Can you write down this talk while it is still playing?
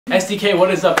SDK, what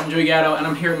is up? I'm Joey Gatto, and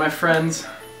I'm here with my friends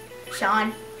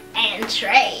Sean and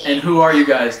Trey. And who are you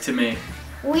guys to me?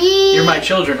 You're my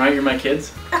children, right? You're my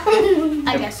kids?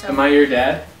 I guess so. Am I your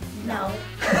dad? No.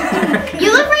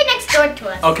 You live right next door to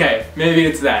us. Okay, maybe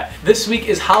it's that. This week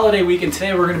is holiday week, and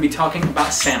today we're going to be talking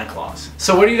about Santa Claus.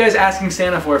 So what are you guys asking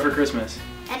Santa for Christmas?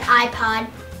 An iPod.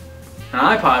 An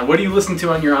iPod? What do you listen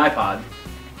to on your iPod?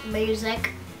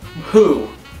 Music. Who?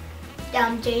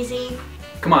 Jay-Z.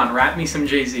 Come on, rap me some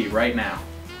Jay-Z right now.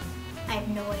 I have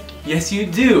no idea. Yes, you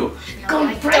do. No, go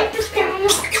break this down. Okay,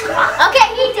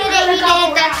 he did it. He did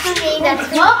it. That's for me. That's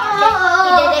for me.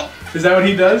 He did it. Is that what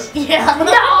he does? Yeah.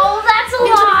 No, that's a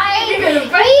lie. He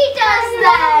does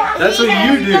that. That's what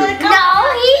you do. No,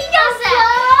 he does that.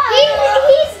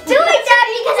 He's doing that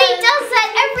because he does that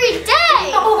every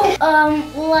day.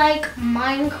 Like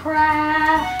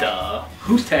Minecraft. Duh.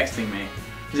 Who's texting me?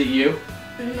 Is it you?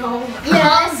 No.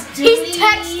 Yes. He's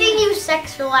texting you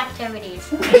sexual activities.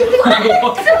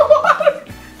 What?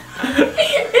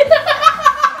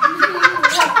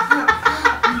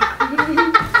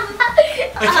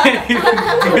 I can't even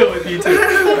deal with you two.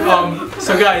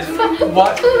 So guys,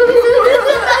 what?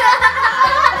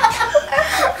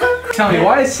 Tell me,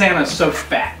 why is Santa so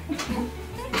fat?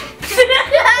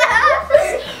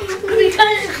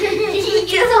 Because he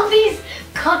gets all these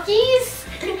cookies.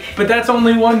 But that's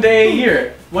only one day a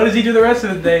year. What does he do the rest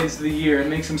of the days of the year and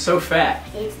makes him so fat?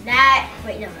 It's that.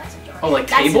 Wait, no, that's a drawer. Oh, like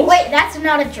tables? Wait, that's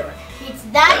not a drawer. It's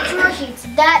that drawer. It's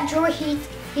that drawer.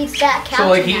 It's that couch. So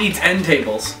like he eats end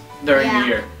tables during the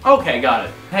year. Okay, got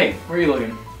it. Hey, where are you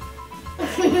looking?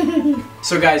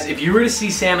 So guys, if you were to see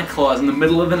Santa Claus in the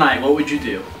middle of the night, what would you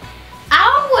do?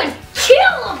 I would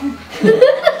kill him.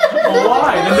 Well,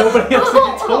 why? Then nobody else will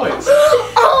get toys.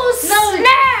 Oh,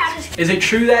 snap! Is it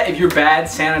true that if you're bad,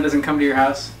 Santa doesn't come to your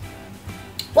house?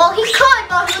 Well, he could,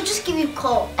 but he'll just give you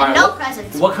coal and no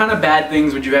presents. What kind of bad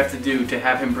things would you have to do to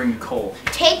have him bring you coal?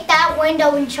 Take that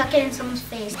window and chuck it in someone's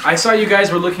face. I saw you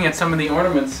guys were looking at some of the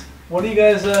ornaments. What do you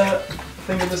guys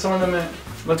think of this ornament?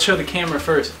 Let's show the camera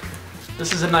first.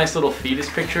 This is a nice little fetus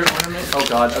picture ornament. Oh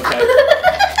God, okay.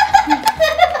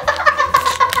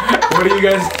 What do you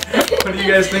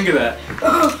guys think of that?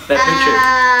 That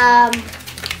picture.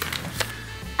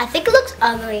 I think it looks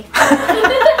ugly.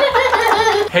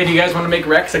 Hey, do you guys want to make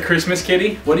Rex a Christmas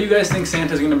kitty? What do you guys think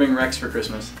Santa's gonna bring Rex for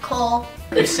Christmas? Coal.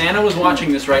 If Santa was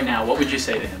watching this right now, what would you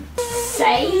say to him?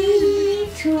 Say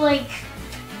to like,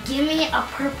 give me a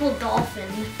purple dolphin.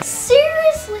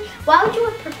 Seriously? Why would you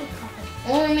want purple dolphin?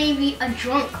 Or maybe a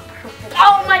drunk purple dolphin.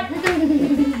 Oh my.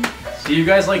 Do you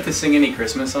guys like to sing any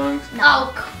Christmas songs?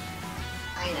 No.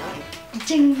 I know.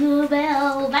 Jingle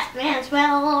bell, Batman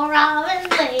smell, Robin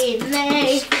lady.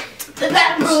 The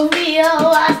Batmobile,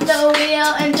 lost the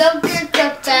wheel, and Joker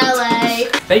took ballet.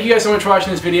 Thank you guys so much for watching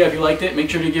this video. If you liked it, make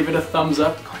sure to give it a thumbs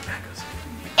up.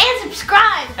 And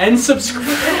subscribe. And subscribe.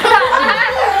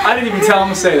 I didn't even tell him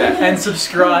to say that. And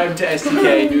subscribe to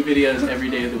SDK. New videos every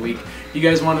day of the week. You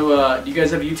guys want to? Do you guys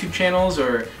have YouTube channels,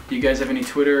 or do you guys have any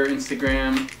Twitter,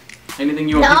 Instagram, anything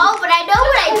you want? No, but I know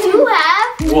what I do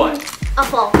have. What? A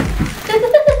phone.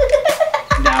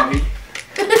 Now he.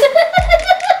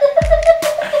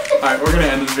 Alright, we're gonna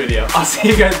end this video. I'll see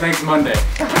you guys next Monday.